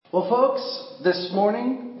Well, folks, this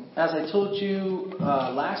morning, as I told you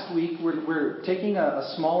last week, we're taking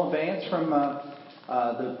a small advance from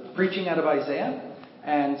the preaching out of Isaiah.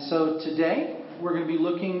 And so today, we're going to be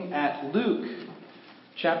looking at Luke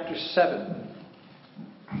chapter 7.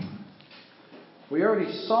 We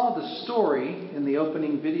already saw the story in the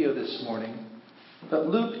opening video this morning, but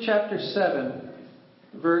Luke chapter 7,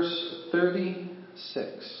 verse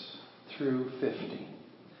 36 through 50.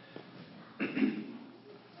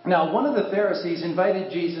 Now, one of the Pharisees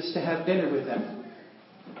invited Jesus to have dinner with him.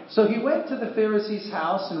 So he went to the Pharisee's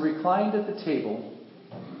house and reclined at the table.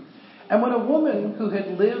 And when a woman who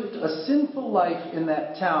had lived a sinful life in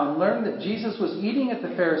that town learned that Jesus was eating at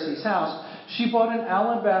the Pharisee's house, she bought an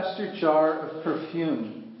alabaster jar of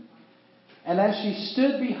perfume. And as she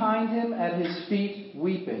stood behind him at his feet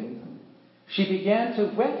weeping, she began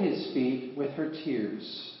to wet his feet with her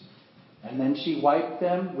tears. And then she wiped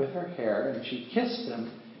them with her hair, and she kissed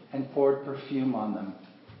them and poured perfume on them.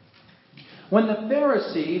 When the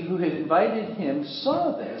Pharisee who had invited him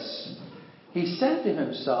saw this, he said to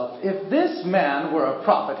himself, "If this man were a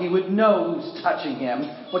prophet, he would know who's touching him,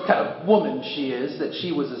 what kind of woman she is, that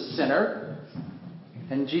she was a sinner."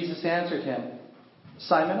 And Jesus answered him,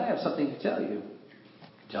 "Simon, I have something to tell you."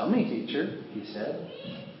 "Tell me, teacher," he said.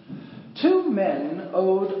 2 men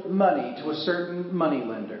owed money to a certain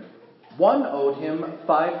moneylender. One owed him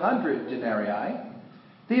 500 denarii,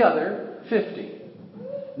 the other 50.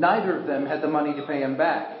 Neither of them had the money to pay him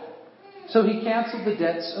back. So he canceled the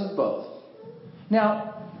debts of both.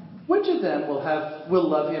 Now, which of them will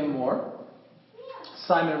love him more?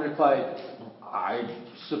 Simon replied, "I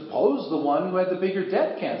suppose the one who had the bigger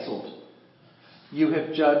debt canceled." "You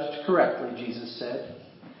have judged correctly," Jesus said.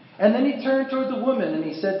 And then he turned toward the woman and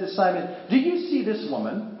he said to Simon, "Do you see this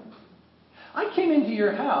woman? I came into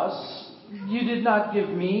your house. You did not give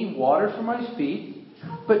me water for my feet,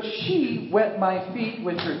 but she wet my feet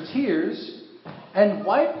with her tears and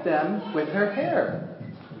wiped them with her hair.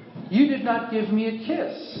 You did not give me a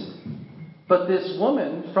kiss, but this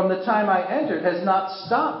woman, from the time I entered, has not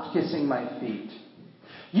stopped kissing my feet.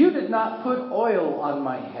 You did not put oil on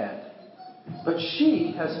my head, but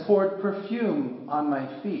she has poured perfume on my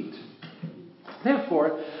feet.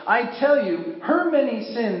 Therefore, I tell you, her many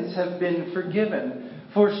sins have been forgiven,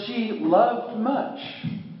 for she loved much.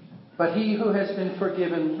 But he who has been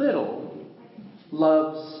forgiven little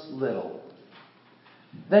loves little."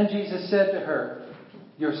 Then Jesus said to her,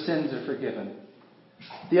 "Your sins are forgiven."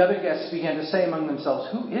 The other guests began to say among themselves,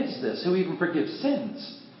 "Who is this who even forgives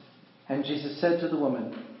sins?" And Jesus said to the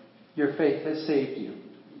woman, "Your faith has saved you.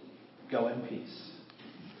 Go in peace."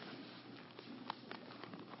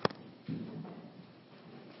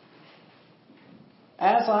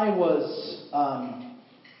 As I was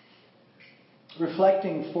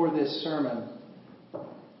reflecting for this sermon,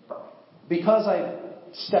 because I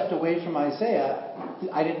stepped away from Isaiah,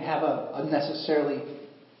 I didn't have a necessarily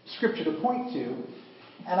scripture to point to.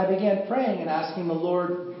 And I began praying and asking the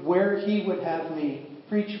Lord where He would have me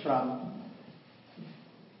preach from.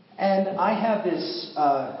 And I have this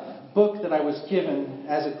book that I was given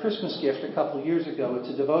as a Christmas gift a couple of years ago. It's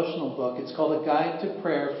a devotional book. It's called A Guide to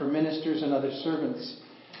Prayer for Ministers and Other Servants.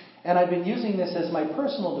 And I've been using this as my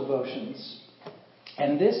personal devotions.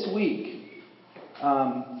 And this week,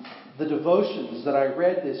 the devotions that I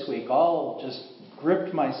read this week all just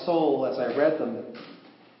gripped my soul as I read them.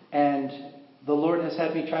 And the Lord has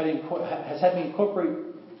had me incorporate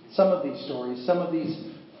some of these stories, some of these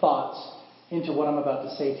thoughts into what I'm about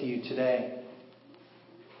to say to you today.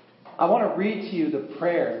 I want to read to you the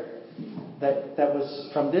prayer that was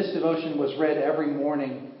from this devotion was read every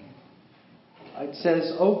morning. It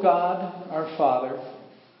says, "O God, our Father,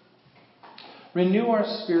 renew our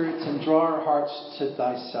spirits and draw our hearts to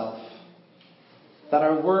Thyself, that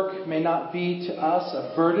our work may not be to us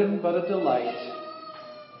a burden but a delight.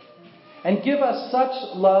 And give us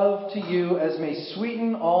such love to You as may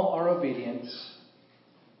sweeten all our obedience.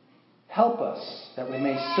 Help us that we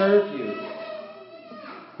may serve You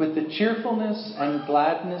with the cheerfulness and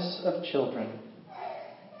gladness of children,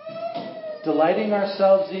 delighting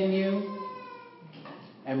ourselves in You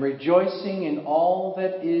and rejoicing in all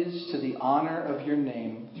that is to the honor of Your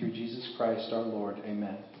name, through Jesus Christ our Lord.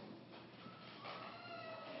 Amen."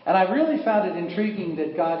 And I really found it intriguing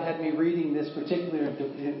that God had me reading this particular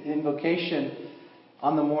invocation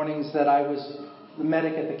on the mornings that I was the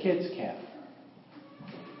medic at the kids' camp.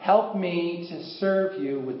 Help me to serve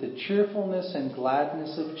You with the cheerfulness and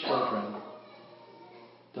gladness of children,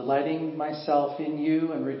 delighting myself in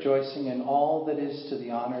You and rejoicing in all that is to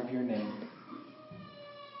the honor of Your name.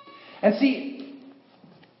 And see,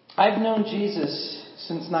 I've known Jesus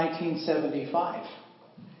since 1975.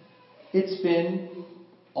 It's been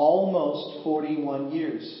almost 41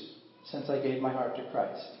 years since I gave my heart to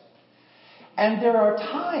Christ. And there are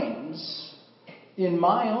times in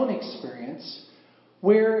my own experience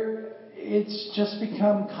where it's just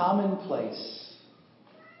become commonplace,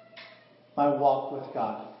 my walk with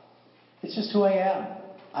God. It's just who I am.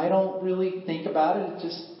 I don't really think about it.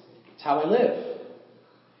 It's how I live.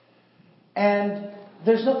 And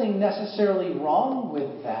there's nothing necessarily wrong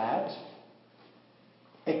with that,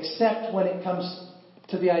 except when it comes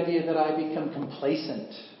to the idea that I become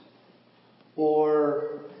complacent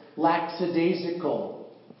or lackadaisical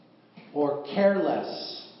or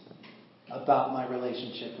careless about my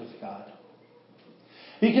relationship with God.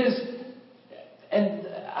 Because, and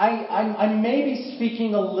I may be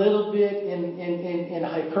speaking a little bit in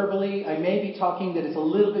hyperbole. I may be talking that it's a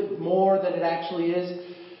little bit more than it actually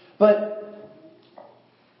is. But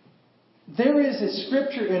there is a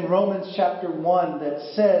scripture in Romans chapter 1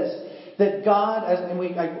 that says that God,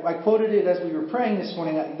 I quoted it as we were praying this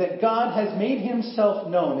morning, that God has made himself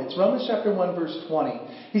known. It's Romans chapter 1 verse 20.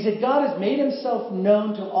 He said, God has made himself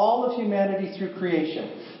known to all of humanity through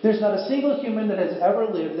creation. There's not a single human that has ever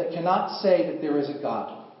lived that cannot say that there is a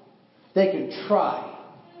God. They can try,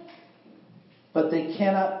 but they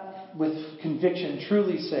cannot with conviction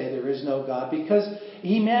truly say there is no God, because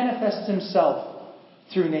he manifests himself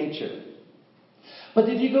through nature. But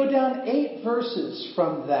if you go down 8 verses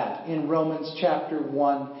from that in Romans chapter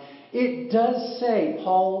 1, it does say,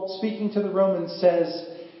 Paul speaking to the Romans says,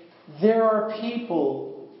 there are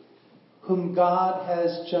people whom God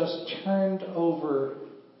has just turned over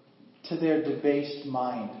to their debased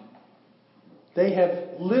mind. They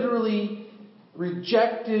have literally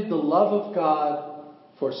rejected the love of God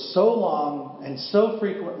for so long and so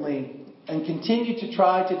frequently, and continue to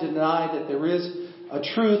try to deny that there is a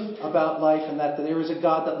truth about life, and that there is a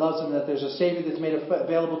God that loves them, that there's a Savior that's made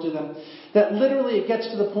available to them, that literally it gets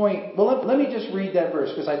to the point. Well, let me just read that verse,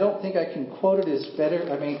 because I don't think I can quote it as better.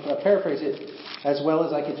 Paraphrase it as well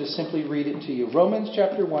as I could just simply read it to you. Romans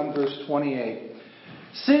chapter 1 verse 28.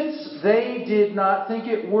 Since they did not think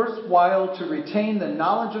it worthwhile to retain the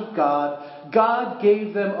knowledge of God, God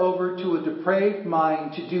gave them over to a depraved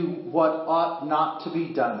mind to do what ought not to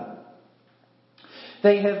be done.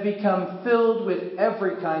 They have become filled with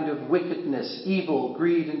every kind of wickedness, evil,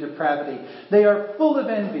 greed, and depravity. They are full of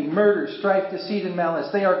envy, murder, strife, deceit, and malice.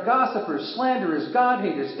 They are gossipers, slanderers,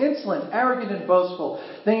 God-haters, insolent, arrogant, and boastful.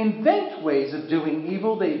 They invent ways of doing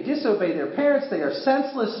evil. They disobey their parents. They are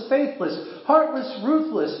senseless, faithless, heartless,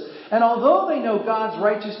 ruthless. And although they know God's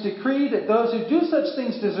righteous decree that those who do such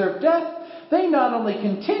things deserve death, they not only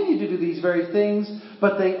continue to do these very things,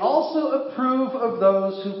 but they also approve of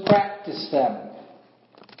those who practice them.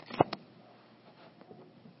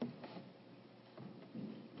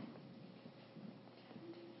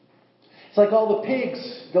 It's like all the pigs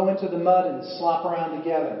go into the mud and slop around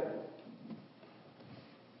together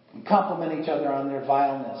and compliment each other on their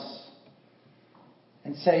vileness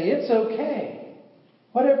and say, it's okay.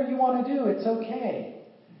 Whatever you want to do, it's okay.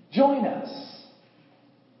 Join us.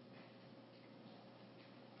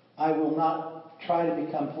 I will not try to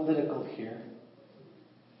become political here,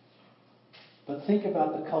 but think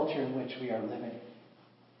about the culture in which we are living.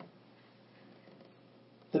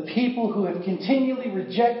 The people who have continually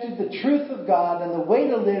rejected the truth of God and the way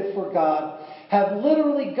to live for God have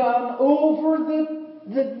literally gone over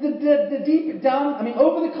the deep down,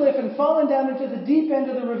 over the cliff and fallen down into the deep end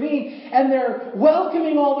of the ravine, and they're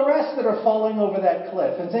welcoming all the rest that are falling over that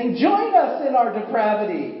cliff and saying, join us in our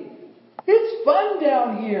depravity. It's fun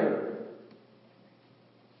down here.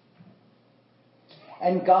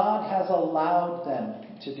 And God has allowed them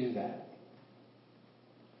to do that.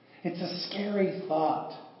 It's a scary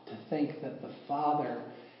thought to think that the Father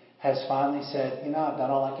has finally said, I've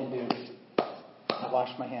done all I can do. I've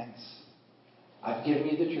washed my hands. I've given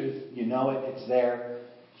you the truth. You know it. It's there.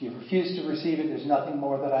 If you refuse to receive it, there's nothing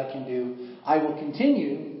more that I can do. I will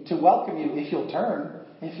continue to welcome you if you'll turn,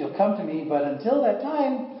 if you'll come to me. But until that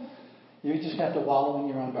time, you're just going to have to wallow in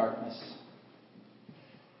your own darkness.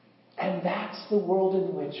 And that's the world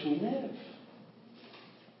in which we live.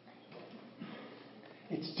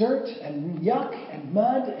 It's dirt and yuck and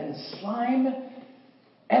mud and slime.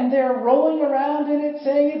 And they're rolling around in it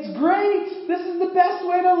saying, it's great. This is the best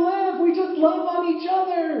way to live. We just love on each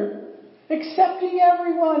other. Accepting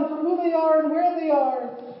everyone for who they are and where they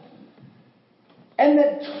are. And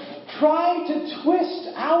that try to twist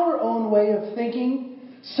our own way of thinking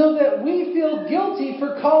so that we feel guilty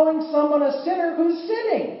for calling someone a sinner who's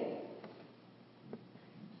sinning.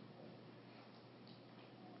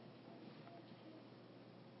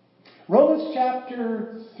 Romans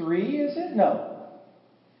chapter 3, is it? No.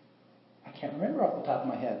 can't remember off the top of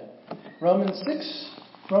my head. Romans 6,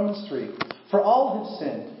 Romans 3. For all have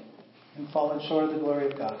sinned and fallen short of the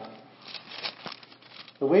glory of God.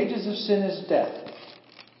 The wages of sin is death.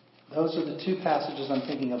 Those are the two passages I'm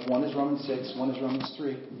thinking of. One is Romans 6, one is Romans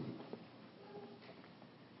 3.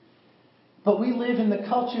 But we live in the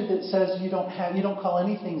culture that says you don't call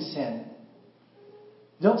anything sin.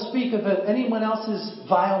 Don't speak of anyone else's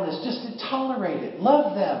vileness. Just tolerate it.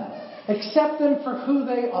 Love them. Accept them for who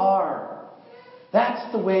they are.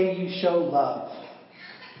 That's the way you show love.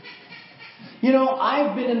 You know,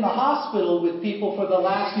 I've been in the hospital with people for the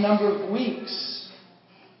last number of weeks.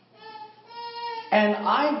 And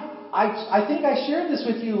I think I shared this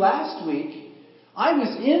with you last week. I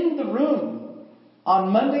was in the room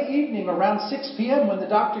on Monday evening around 6 p.m. when the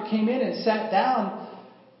doctor came in and sat down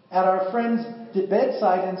at our friend's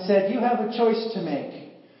bedside and said, you have a choice to make.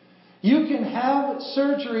 You can have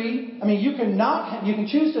surgery. You can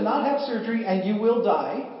choose to not have surgery and you will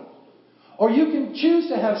die. Or you can choose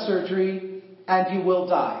to have surgery and you will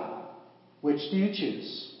die. Which do you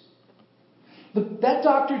choose? That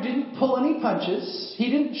doctor didn't pull any punches. He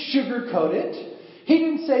didn't sugarcoat it. He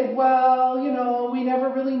didn't say, well, we never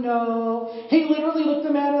really know. He literally looked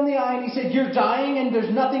the man in the eye and he said, you're dying and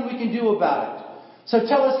there's nothing we can do about it. So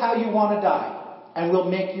tell us how you want to die. And we'll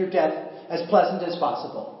make your death as pleasant as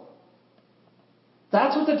possible.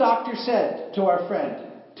 That's what the doctor said to our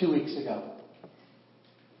friend 2 weeks ago.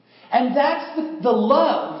 And that's the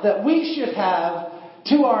love that we should have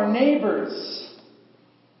to our neighbors.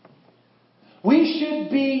 We should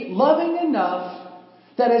be loving enough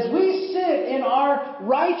that as we sit in our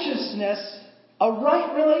righteousness, a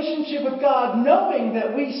right relationship with God, knowing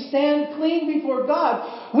that we stand clean before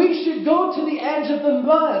God, we should go to the edge of the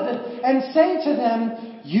mud and say to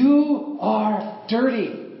them, you are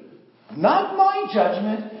dirty. Not my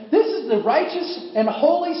judgment. This is the righteous and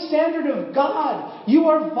holy standard of God. You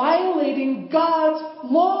are violating God's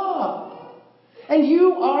law. And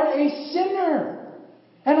you are a sinner.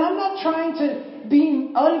 And I'm not trying to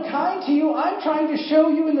be unkind to you. I'm trying to show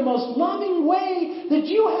you in the most loving way that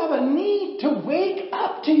you have a need to wake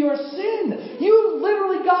up to your sin. You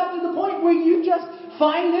literally got to the point where you just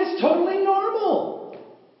find this totally normal.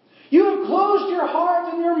 You have closed your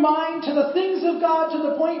heart and your mind to the things of God to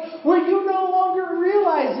the point where you no longer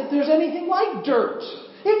realize that there's anything like dirt.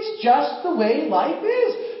 It's just the way life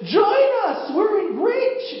is. Join us. We're in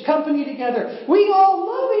great company together. We all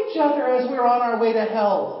love each other as we're on our way to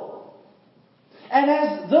hell. And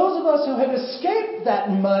as those of us who have escaped that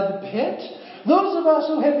mud pit, those of us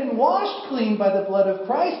who have been washed clean by the blood of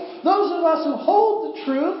Christ, those of us who hold the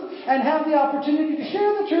truth and have the opportunity to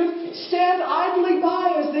share the truth, stand idly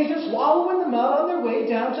by as they just wallow in the mud on their way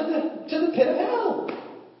down to the pit of hell.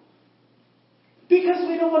 Because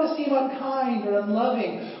we don't want to seem unkind or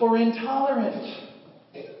unloving or intolerant.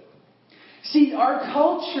 See, our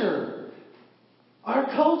culture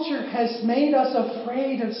has made us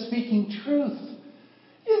afraid of speaking truth.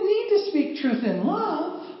 You need to speak truth in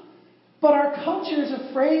love, but our culture is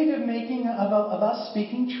afraid of us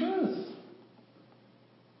speaking truth.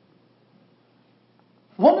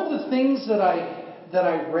 One of the things that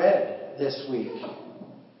I read this week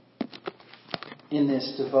in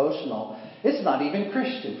this devotional, it's not even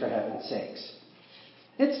Christian, for heaven's sakes.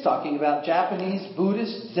 It's talking about Japanese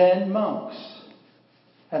Buddhist Zen monks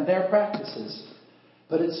and their practices.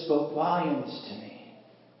 But it spoke volumes to me.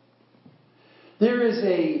 There is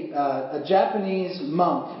a Japanese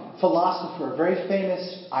monk, philosopher, very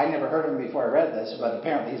famous. I never heard of him before I read this, but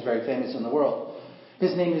apparently he's very famous in the world.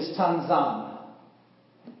 His name is Tanzan.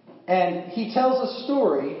 And he tells a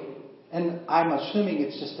story, and I'm assuming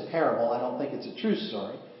it's just a parable. I don't think it's a true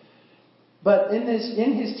story. But in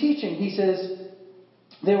his teaching, he says,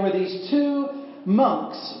 there were these two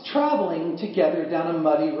monks traveling together down a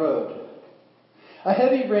muddy road. A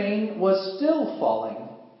heavy rain was still falling.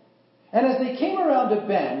 And as they came around a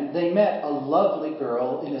bend, they met a lovely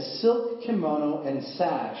girl in a silk kimono and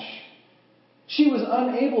sash. She was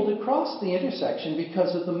unable to cross the intersection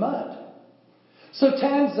because of the mud. So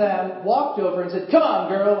Tanzan walked over and said, "Come on,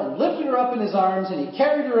 girl," and lifted her up in his arms, and he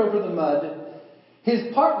carried her over the mud.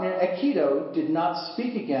 His partner, Aikido, did not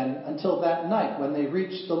speak again until that night when they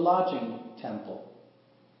reached the lodging temple.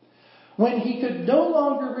 When he could no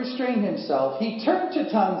longer restrain himself, he turned to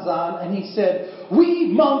Tanzan and he said, "We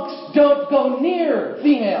monks don't go near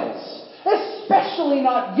females, especially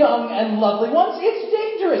not young and lovely ones. It's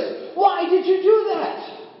dangerous. Why did you do that?"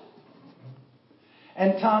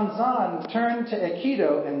 And Tanzan turned to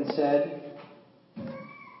Aikido and said,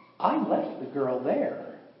 "I left the girl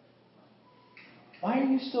there. Why are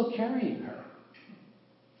you still carrying her?"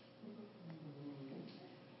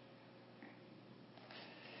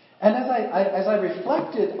 And as I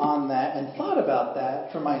reflected on that and thought about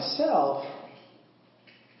that for myself,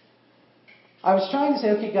 I was trying to say,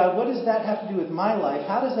 okay, God, what does that have to do with my life?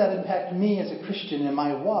 How does that impact me as a Christian in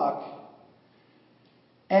my walk?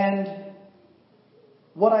 And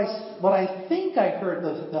what I think I heard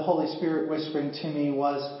the Holy Spirit whispering to me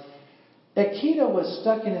was, Akita was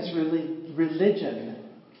stuck in his religion.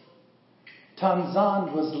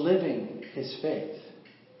 Tanzan was living his faith.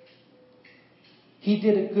 He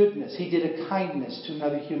did a goodness. He did a kindness to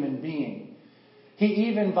another human being. He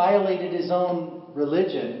even violated his own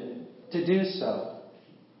religion to do so.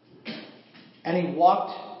 And he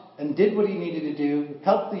walked and did what he needed to do,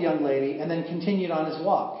 helped the young lady, and then continued on his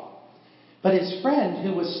walk. But his friend,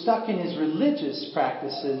 who was stuck in his religious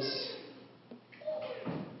practices,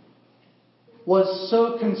 was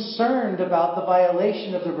so concerned about the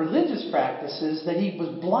violation of the religious practices that he was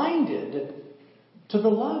blinded to the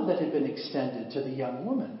love that had been extended to the young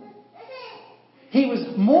woman. He was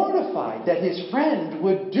mortified that his friend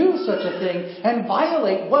would do such a thing and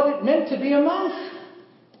violate what it meant to be a monk.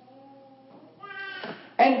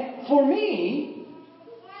 And for me,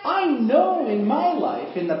 I know in my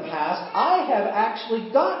life in the past, I have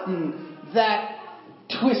actually gotten that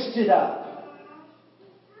twisted up.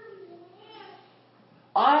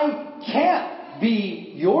 I can't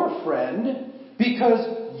be your friend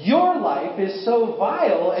because your life is so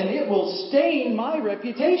vile and it will stain my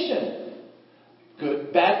reputation.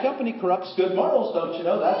 Bad company corrupts good morals, don't you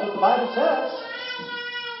know? That's what the Bible says.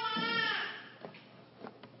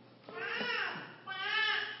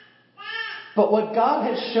 But what God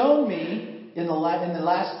has shown me in the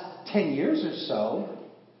last 10 years or so,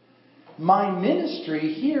 my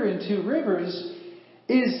ministry here in Two Rivers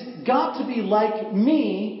is got to be like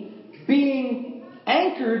me being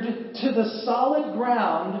anchored to the solid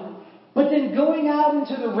ground, but then going out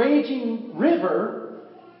into the raging river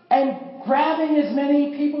and grabbing as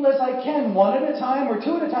many people as I can, one at a time or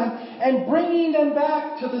two at a time, and bringing them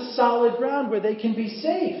back to the solid ground where they can be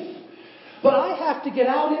safe. But I have to get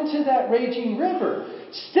out into that raging river,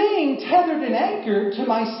 staying tethered and anchored to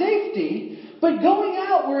my safety, but going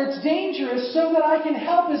out where it's dangerous so that I can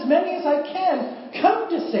help as many as I can come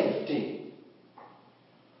to safety.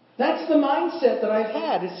 That's the mindset that I've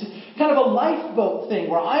had. It's kind of a lifeboat thing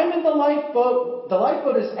where I'm in the lifeboat. The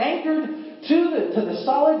lifeboat is anchored to the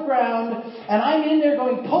solid ground, and I'm in there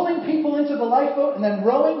pulling people into the lifeboat and then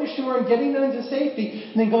rowing to shore and getting them into safety,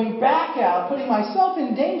 and then going back out, putting myself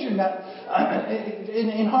in danger,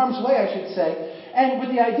 in harm's way, I should say, and with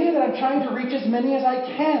the idea that I'm trying to reach as many as I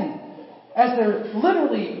can, as they're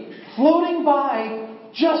literally floating by,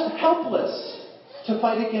 just helpless to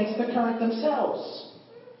fight against the current themselves.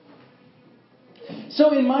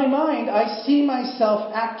 So in my mind, I see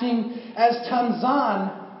myself acting as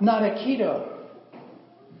Tanzan, not Akita.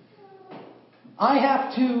 I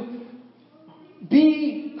have to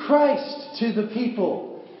be Christ to the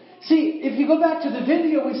people. See, if you go back to the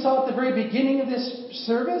video we saw at the very beginning of this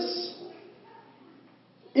service,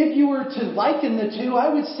 if you were to liken the two,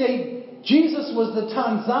 I would say Jesus was the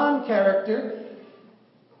Tanzan character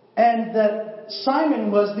and that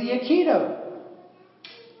Simon was the Akita.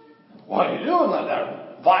 What are you doing? Let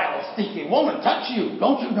that vile, stinking woman touch you.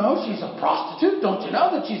 Don't you know she's a prostitute? Don't you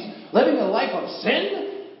know that she's living a life of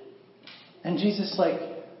sin? And Jesus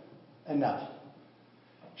enough.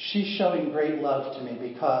 She's showing great love to me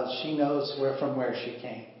because she knows from where she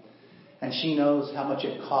came. And she knows how much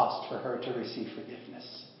it cost for her to receive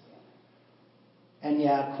forgiveness. And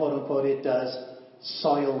yeah, quote unquote, it does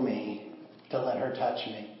soil me to let her touch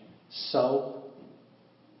me. So,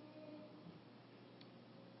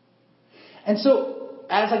 and so,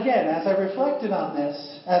 as I reflected on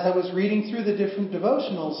this, as I was reading through the different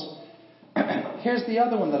devotionals, here's the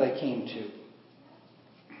other one that I came to.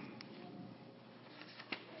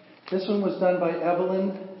 This one was done by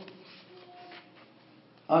Evelyn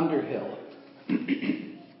Underhill.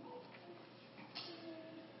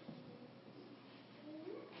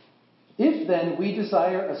 If then we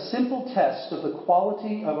desire a simple test of the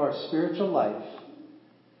quality of our spiritual life,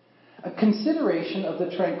 a consideration of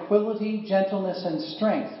the tranquility, gentleness, and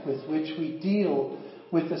strength with which we deal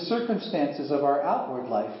with the circumstances of our outward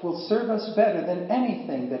life will serve us better than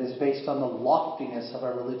anything that is based on the loftiness of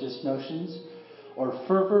our religious notions or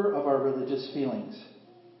fervor of our religious feelings.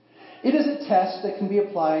 It is a test that can be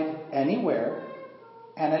applied anywhere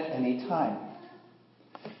and at any time.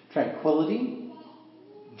 Tranquility,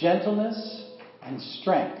 gentleness, and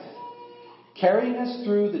strength, carrying us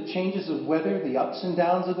through the changes of weather, the ups and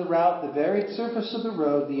downs of the route, the varied surface of the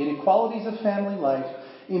road, the inequalities of family life,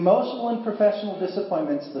 emotional and professional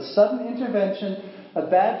disappointments, the sudden intervention of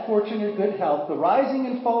bad fortune or good health, the rising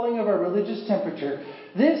and falling of our religious temperature.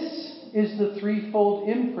 This is the threefold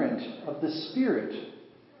imprint of the Spirit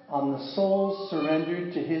on the souls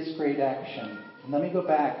surrendered to His great action. And let me go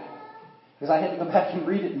back, because I had to go back and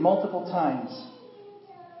read it multiple times.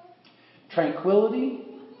 Tranquility,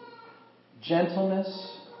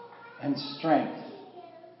 gentleness, and strength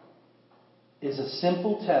is a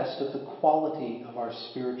simple test of the quality of our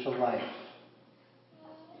spiritual life.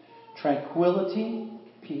 Tranquility,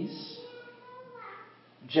 peace,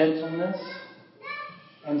 gentleness,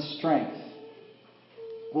 and strength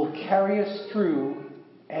will carry us through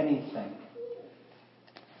anything.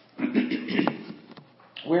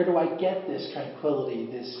 Where do I get this tranquility,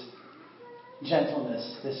 this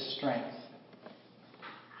gentleness, this strength?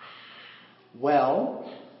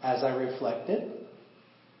 Well, as I reflected,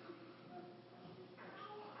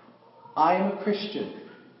 I am a Christian.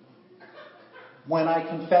 When I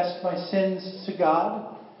confessed my sins to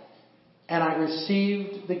God and I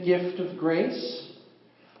received the gift of grace,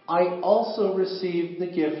 I also received the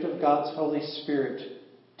gift of God's Holy Spirit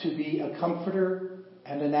to be a comforter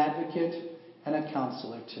and an advocate and a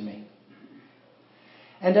counselor to me.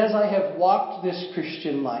 And as I have walked this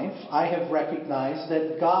Christian life, I have recognized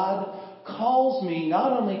that God calls me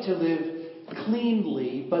not only to live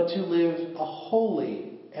cleanly, but to live a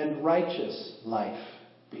holy and righteous life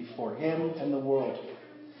before Him and the world.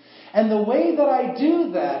 And the way that I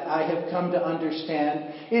do that, I have come to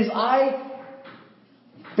understand, is I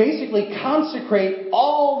basically consecrate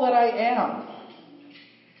all that I am.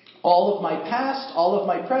 All of my past, all of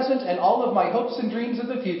my present, and all of my hopes and dreams of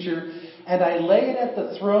the future. And I lay it at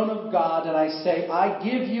the throne of God and I say, I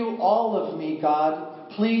give you all of me,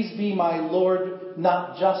 God. Please be my Lord,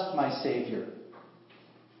 not just my Savior.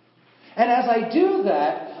 And as I do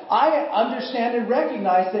that, I understand and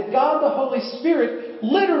recognize that God the Holy Spirit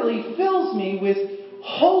literally fills me with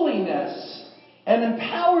holiness and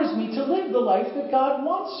empowers me to live the life that God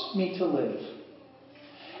wants me to live.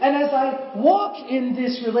 And as I walk in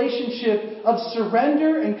this relationship of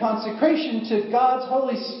surrender and consecration to God's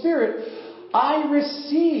Holy Spirit, I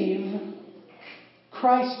receive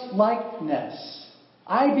Christ-likeness.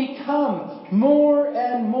 I become more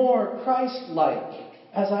and more Christ-like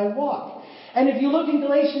as I walk. And if you look in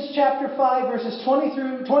Galatians chapter 5, verses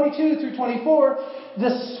 22 through 24,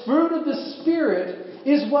 the fruit of the Spirit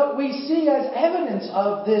is what we see as evidence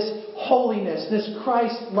of this holiness, this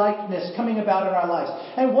Christ-likeness coming about in our lives.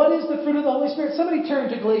 And what is the fruit of the Holy Spirit? Somebody turn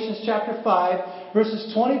to Galatians chapter 5,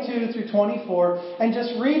 verses 22 through 24, and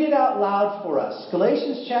just read it out loud for us.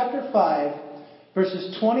 Galatians chapter 5,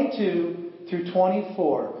 verses 22 through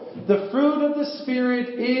 24. The fruit of the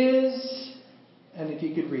Spirit is, and if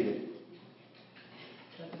you could read it.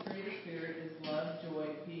 But the fruit of the Spirit is love, joy,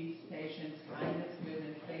 peace, patience, kindness,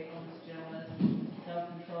 goodness, faithfulness, gentleness,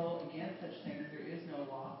 self-control. Against such things there is no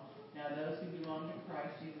law. Now those who belong to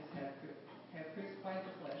Christ Jesus have crucified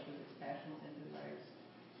the flesh with its passions and desires.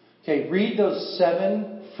 Okay, read those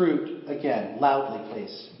 7 fruit again, loudly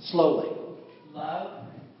please, slowly. Love,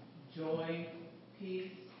 joy,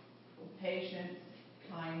 peace, patience,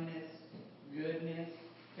 kindness, goodness,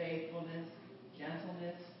 faithfulness,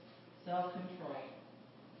 gentleness, self-control.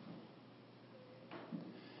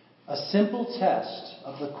 A simple test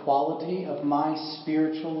of the quality of my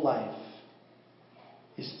spiritual life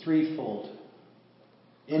is threefold.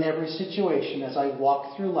 In every situation, as I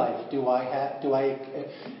walk through life, do I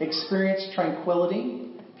experience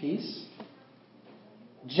tranquility, peace,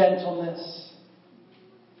 gentleness,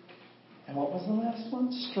 and what was the last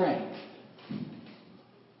one? Strength.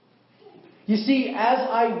 You see, as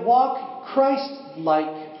I walk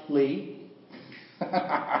Christ-likely,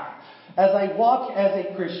 as I walk as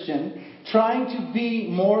a Christian, trying to be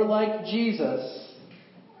more like Jesus,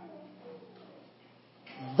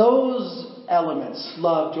 those elements,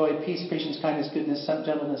 love, joy, peace, patience, kindness, goodness,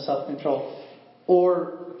 gentleness, self-control,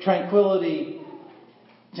 or tranquility,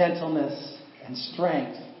 gentleness, and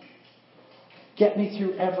strength, get me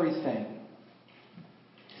through everything.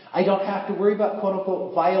 I don't have to worry about, quote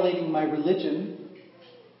unquote, violating my religion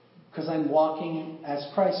because I'm walking as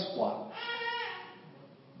Christ walked.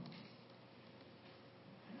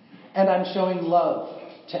 And I'm showing love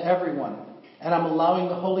to everyone. And I'm allowing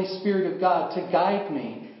the Holy Spirit of God to guide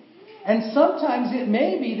me. And sometimes it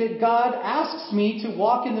may be that God asks me to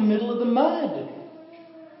walk in the middle of the mud.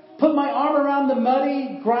 Put my arm around the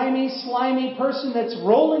muddy, grimy, slimy person that's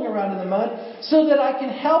rolling around in the mud so that I can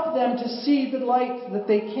help them to see the light that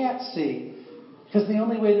they can't see. Because the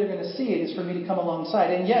only way they're going to see it is for me to come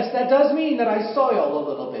alongside. And yes, that does mean that I soil a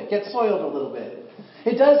little bit, get soiled a little bit.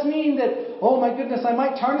 It does mean that oh my goodness, I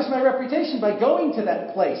might tarnish my reputation by going to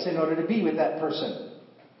that place in order to be with that person.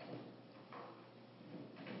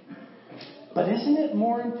 But isn't it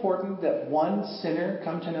more important that one sinner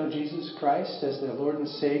come to know Jesus Christ as their Lord and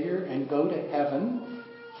Savior and go to heaven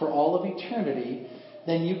for all of eternity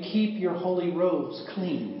than you keep your holy robes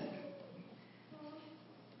clean?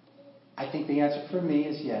 I think the answer for me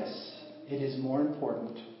is yes. It is more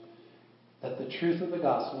important that the truth of the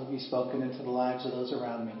gospel be spoken into the lives of those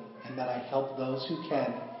around me, and that I help those who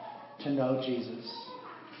can to know Jesus.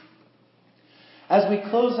 As we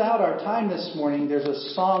close out our time this morning, there's a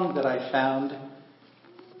song that I found.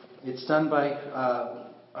 It's done by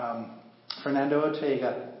Fernando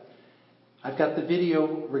Ortega. I've got the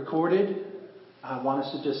video recorded. I want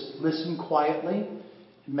us to just listen quietly,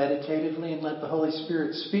 meditatively, and let the Holy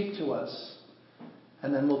Spirit speak to us.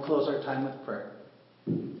 And then we'll close our time with prayer.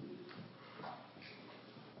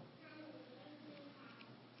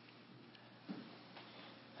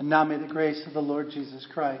 And now may the grace of the Lord Jesus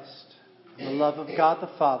Christ, and the love of God the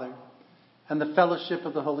Father, and the fellowship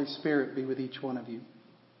of the Holy Spirit be with each one of you.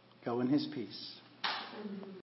 Go in His peace.